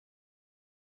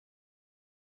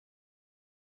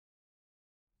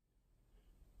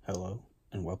Hello,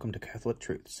 and welcome to Catholic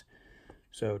Truths.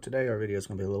 So today our video is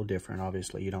going to be a little different.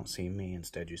 Obviously, you don't see me.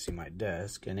 Instead, you see my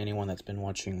desk. And anyone that's been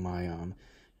watching my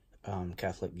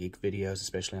Catholic Geek videos,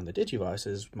 especially on the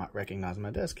Digivices, might recognize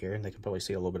my desk here. And they can probably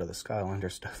see a little bit of the Skylander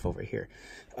stuff over here.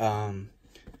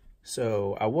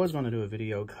 So I was going to do a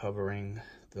video covering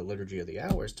the Liturgy of the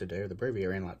Hours today, or the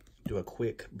Breviary, and do a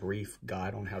quick, brief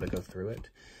guide on how to go through it.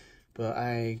 But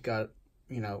I got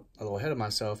a little ahead of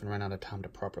myself and ran out of time to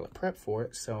properly prep for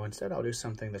it. So instead, I'll do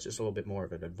something that's just a little bit more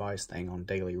of an advice thing on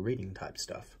daily reading type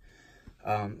stuff.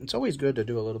 It's always good to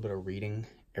do a little bit of reading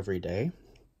every day,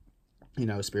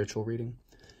 spiritual reading.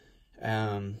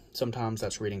 Sometimes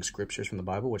that's reading scriptures from the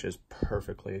Bible, which is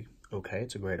perfectly okay.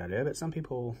 It's a great idea, but some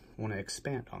people want to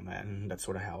expand on that, and that's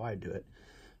sort of how I do it.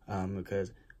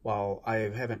 Because while I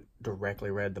haven't directly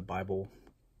read the Bible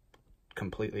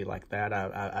completely like that,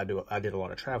 I did a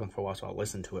lot of traveling for a while, so I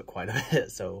listened to it quite a bit.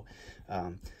 So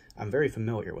I'm very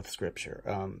familiar with scripture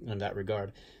in that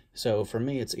regard. So for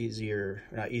me, it's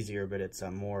not easier, but it's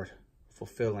more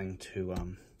fulfilling to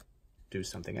do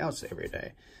something else every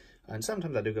day. And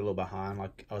sometimes I do get a little behind.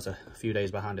 Like I was a few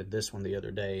days behind at this one the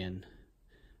other day, and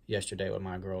yesterday when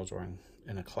my girls were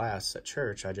in a class at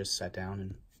church, I just sat down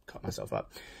and caught myself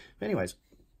up. But anyways,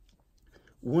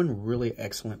 one really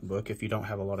excellent book, if you don't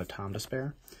have a lot of time to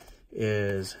spare,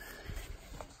 is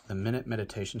the Minute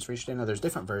Meditations for each day. Now, there's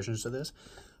different versions of this.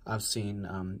 I've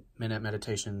seen Minute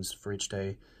Meditations for each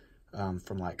day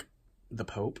from, like, the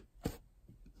Pope.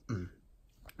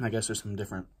 I guess there's some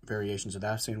different variations of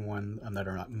that. I've seen one that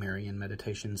are like Marian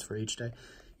Meditations for each day,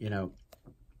 and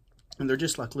they're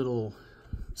just like little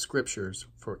scriptures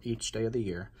for each day of the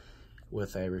year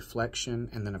with a reflection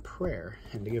and then a prayer.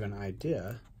 And to give an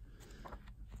idea,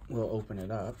 we'll open it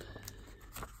up,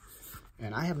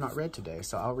 and I have not read today,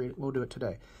 so we'll do it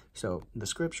today. So the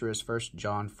scripture is 1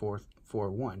 John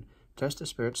 4:1. Test the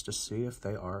spirits to see if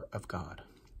they are of God.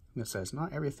 And it says,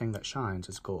 not everything that shines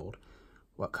is gold.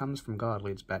 What comes from God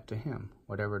leads back to him.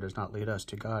 Whatever does not lead us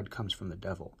to God comes from the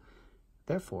devil.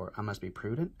 Therefore, I must be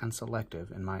prudent and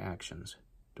selective in my actions.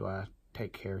 Do I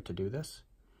take care to do this?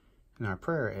 And our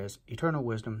prayer is, eternal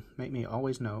wisdom, make me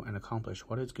always know and accomplish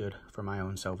what is good for my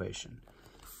own salvation.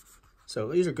 So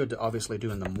these are good to obviously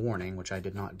do in the morning, which I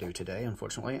did not do today,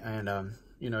 unfortunately. And,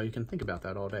 you can think about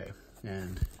that all day.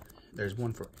 And there's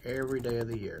one for every day of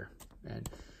the year. And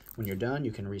when you're done,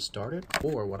 you can restart it.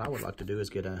 Or what I would like to do is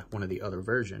get one of the other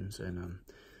versions. And,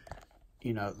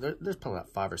 there's probably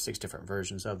about 5 or 6 different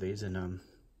versions of these. And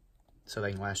so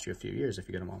they can last you a few years if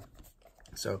you get them all.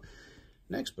 So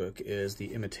next book is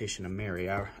The Imitation of Mary.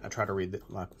 I try to read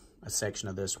a section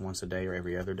of this once a day or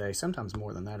every other day, sometimes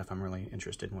more than that if I'm really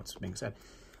interested in what's being said.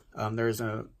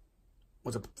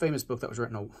 Was a famous book that was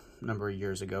written a number of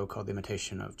years ago called The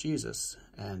Imitation of Jesus,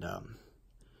 and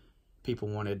people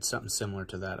wanted something similar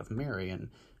to that of Mary, and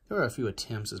there were a few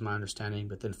attempts, is my understanding,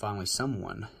 but then finally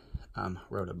someone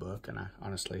wrote a book, and I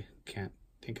honestly can't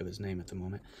think of his name at the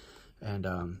moment, and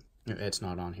it's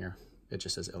not on here. It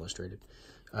just says illustrated.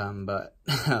 But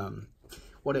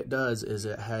what it does is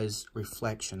it has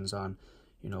reflections on,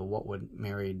 what would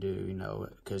Mary do,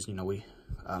 because, we,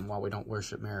 while we don't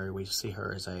worship Mary, we see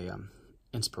her as a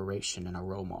inspiration and a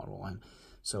role model. And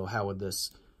so how would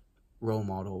this role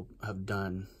model have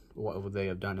done, what would they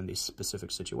have done in these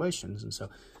specific situations? And so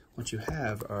what you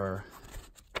have are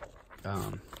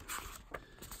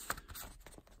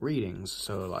readings.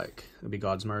 So like it'll be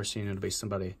God's mercy, and it'll be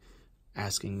somebody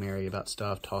asking Mary about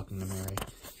stuff, talking to Mary,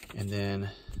 and then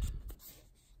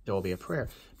there will be a prayer.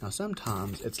 Now,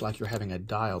 sometimes it's like you're having a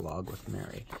dialogue with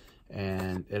Mary,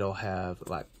 and it'll have,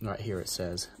 like, right here it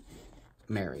says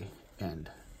Mary, and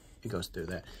it goes through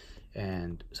that.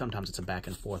 And sometimes it's a back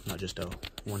and forth, not just a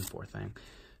 1-4 thing.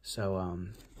 So,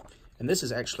 and this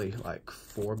is actually like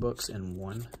 4 books in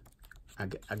one.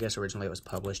 I guess originally it was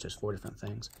published as 4 different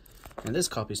things. And this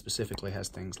copy specifically has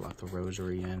things like the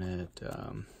Rosary in it,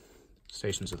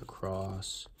 Stations of the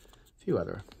Cross, a few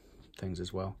other things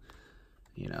as well.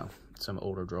 Some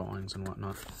older drawings and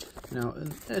whatnot.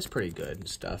 It's pretty good and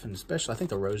stuff. And especially, I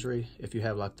think the Rosary, if you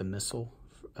have like the Missal,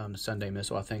 Sunday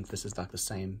Missal, I think this is like the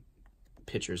same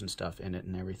pictures and stuff in it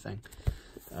and everything.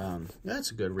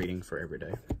 That's a good reading for every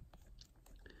day.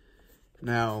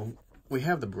 Now, we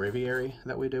have the Breviary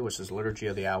that we do, which is Liturgy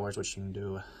of the Hours, which you can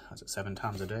do, 7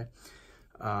 times a day.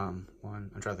 I'm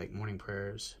trying to think, morning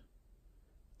prayers,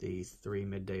 the 3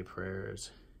 midday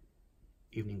prayers,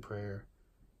 evening prayer,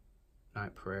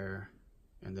 night prayer,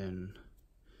 and then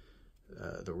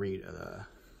the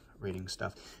reading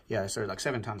stuff. Yeah, so like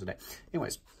 7 times a day.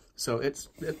 Anyways, so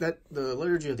the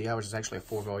Liturgy of the Hours is actually a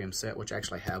 4-volume set, which I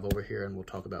actually have over here, and we'll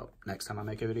talk about next time I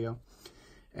make a video.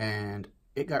 And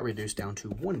it got reduced down to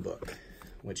one book,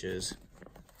 which is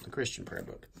the Christian prayer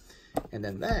book. And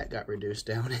then that got reduced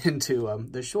down into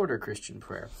the shorter Christian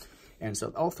prayer. And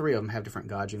so all three of them have different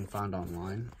guides you can find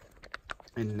online.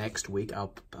 And next week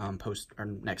I'll post, or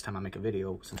next time I make a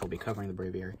video, since we'll be covering the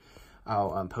breviary,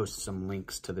 I'll post some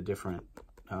links to the different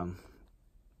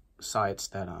sites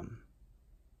that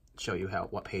show you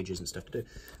what pages and stuff to do.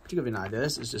 But to give you an idea,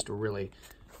 this is just a really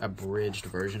abridged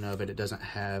version of it. It doesn't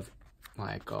have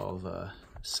like all the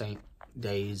saint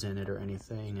days in it or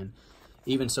anything, and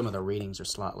even some of the readings are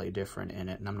slightly different in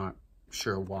it, and I'm not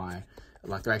sure why.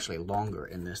 Like, they're actually longer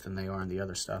in this than they are in the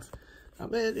other stuff.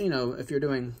 But, you know, if you're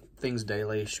doing things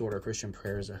daily, shorter Christian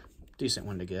prayer is a decent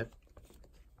one to get.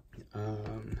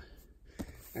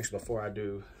 Actually, before I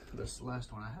do this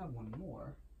last one, I have one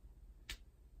more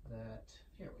that,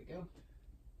 here we go,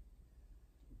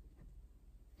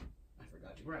 I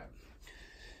forgot to grab.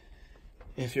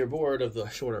 If you're bored of the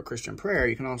shorter Christian prayer,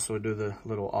 you can also do the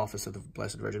little Office of the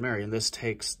Blessed Virgin Mary. And this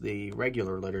takes the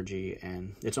regular liturgy,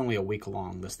 and it's only a week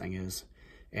long, this thing is.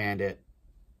 And it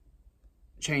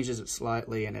changes it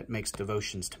slightly, and it makes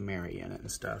devotions to Mary in it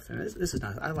and stuff. And this is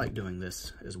nice. I like doing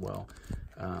this as well.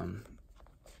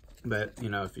 But, you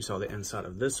know, if you saw the inside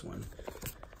of this one,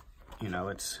 you know,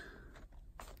 it's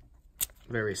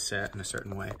very set in a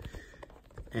certain way.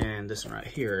 And this one right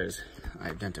here is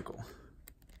identical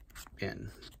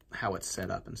in how it's set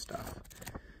up and stuff.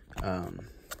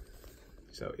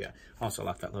 So yeah, also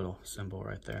like that little symbol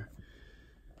right there.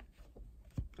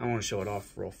 I want to show it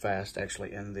off real fast.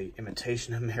 Actually, in the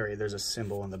Imitation of Mary, there's a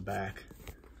symbol in the back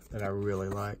that I really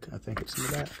like. I think it's in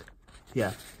the back.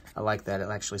 Yeah, I like that. It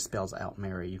actually spells out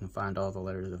Mary. You can find all the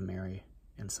letters of Mary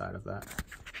inside of that.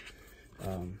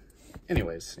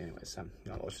 Anyways, I'm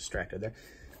a little distracted there.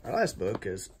 Our last book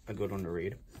is a good one to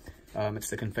read. It's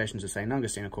the Confessions of St.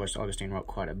 Augustine. Of course, Augustine wrote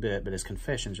quite a bit, but his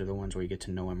confessions are the ones where you get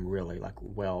to know him really, like,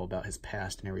 well about his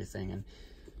past and everything. And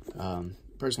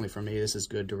personally, for me, this is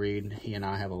good to read. He and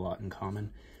I have a lot in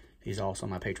common. He's also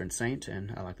my patron saint,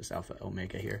 and I like this Alpha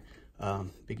Omega here,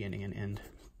 beginning and end.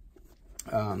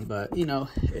 But, you know,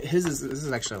 this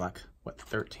is actually like, what,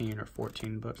 13 or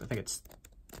 14 books? I think it's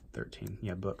 13,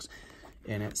 yeah, books.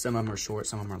 And some of them are short,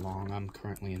 some of them are long. I'm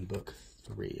currently in book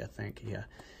 3, I think, yeah.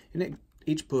 And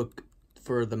each book,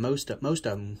 for the most of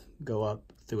them, go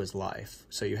up through his life.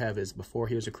 So you have his before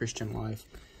he was a Christian life,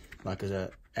 like as an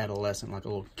adolescent, like a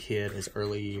little kid, his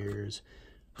early years,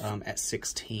 at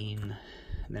 16,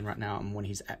 and then right now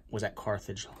when was at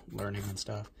Carthage learning and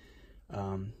stuff.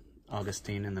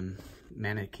 Augustine and the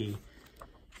Manichae,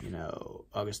 you know,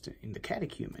 Augustine, the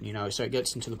catechumen, you know, so it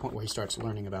gets into the point where he starts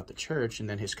learning about the church and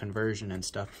then his conversion and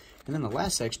stuff. And then the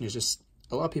last section is just,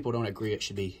 a lot of people don't agree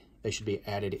they should be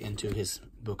added into his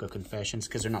book of confessions,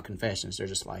 because they're not confessions, they're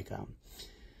just like,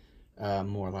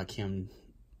 more like him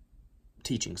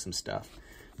teaching some stuff.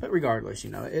 But regardless,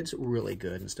 you know, it's really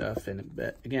good and stuff.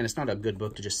 But again, it's not a good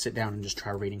book to just sit down and just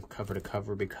try reading cover to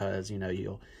cover, because, you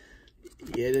know,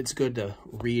 it's good to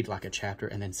read like a chapter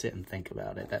and then sit and think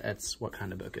about it. That's what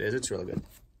kind of book it is. It's really good.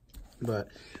 But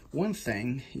one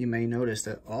thing you may notice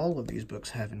that all of these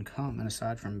books have in common,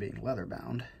 aside from being leather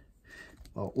bound,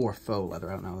 well, or faux leather,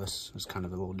 I don't know, this is kind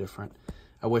of a little different.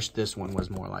 I wish this one was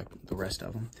more like the rest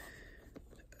of them.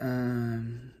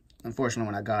 Unfortunately,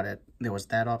 when I got it, there was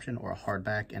that option or a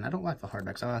hardback, and I don't like the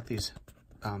hardbacks. I like these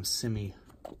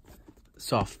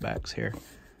semi-softbacks here.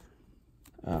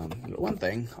 But one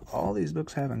thing all these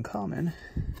books have in common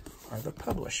are the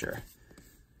publisher.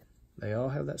 They all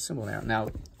have that symbol now. Now,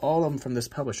 all of them from this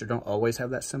publisher don't always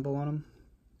have that symbol on them,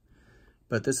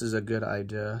 but this is a good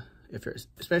idea,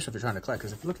 especially if you're trying to collect,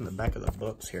 because if you look in the back of the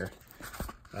books here,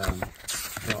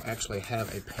 they'll actually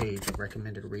have a page of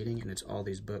recommended reading, and it's all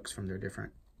these books from their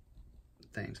different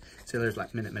things. So there's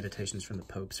like Minute Meditations from the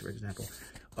Popes, for example,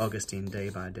 Augustine Day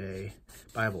by Day,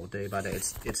 Bible Day by Day.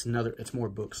 It's more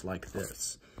books like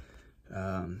this.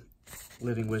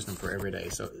 Living Wisdom for Every Day.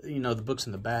 So, you know, the books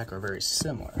in the back are very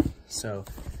similar. So,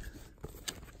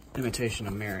 Imitation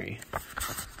of Mary.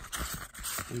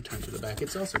 Let me turn to the back.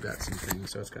 It's also got some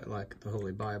things. So it's got like the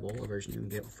Holy Bible, a version you can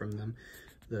get from them.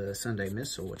 The Sunday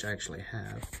Missal, which I actually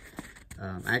have.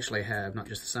 I actually have not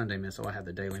just the Sunday Missal, I have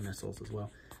the daily missals as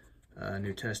well.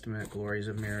 New Testament, Glories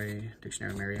of Mary,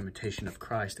 Dictionary of Mary, Imitation of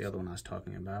Christ, the other one I was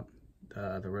talking about.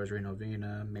 The Rosary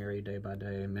Novena, Mary Day by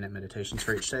Day, Minute Meditations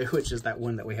for Each Day, which is that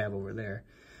one that we have over there.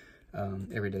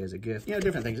 Every Day is a Gift. You know,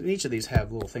 different things. And each of these have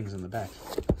little things in the back.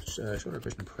 Shorter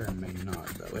Christian Prayer may not,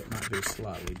 though. It might be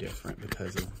slightly different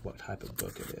because of what type of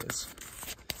book it is.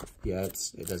 Yeah,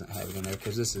 it doesn't have it in there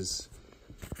because this is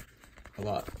a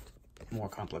lot more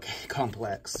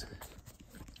complex.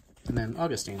 And then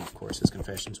Augustine, of course, his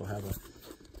Confessions will have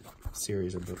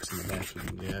series of books in the back you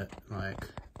can get, like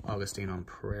Augustine on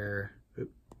Prayer.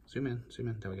 Oop, zoom in,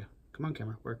 there we go. Come on,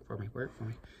 camera, work for me.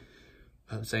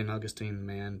 St. Augustine,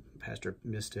 Man, Pastor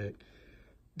Mystic,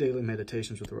 Daily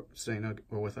Meditations with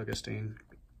with Augustine,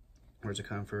 Words of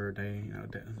Comfort, Day, you know,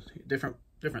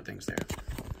 different things there.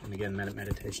 And again,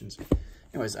 meditations.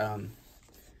 Anyways,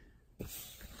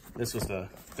 this was the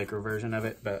thicker version of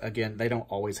it, but again, they don't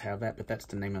always have that, but that's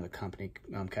the name of the company,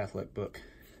 Catholic Book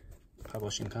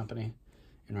Publishing Company.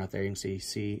 And right there you can see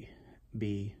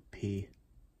CBP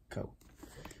Co.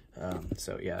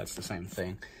 So yeah, it's the same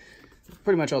thing.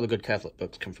 Pretty much all the good Catholic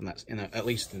books come from that, at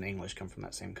least in English, come from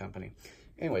that same company.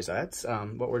 Anyways, that's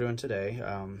what we're doing today.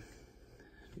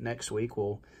 Next week,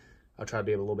 I'll try to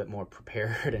be a little bit more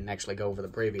prepared and actually go over the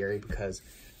breviary, because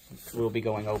we'll be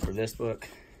going over this book,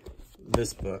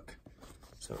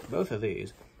 so both of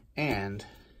these, and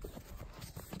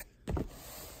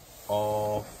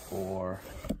all 4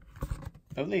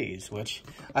 of these, which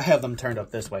I have them turned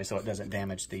up this way so it doesn't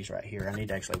damage these right here. I need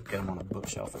to actually get them on a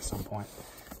bookshelf at some point.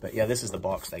 But yeah, this is the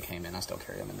box they came in. I still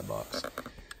carry them in the box.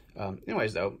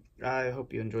 Anyways, though, I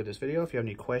hope you enjoyed this video. If you have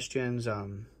any questions,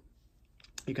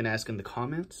 you can ask in the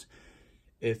comments.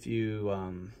 If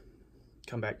you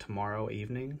come back tomorrow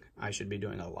evening, I should be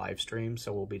doing a live stream,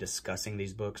 so we'll be discussing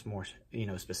these books more, you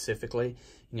know, specifically. You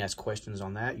can ask questions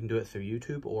on that. You can do it through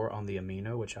YouTube or on the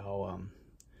Amino, which I'll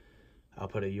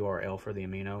put a URL for the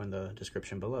Amino in the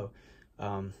description below.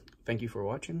 Thank you for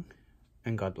watching,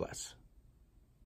 and God bless.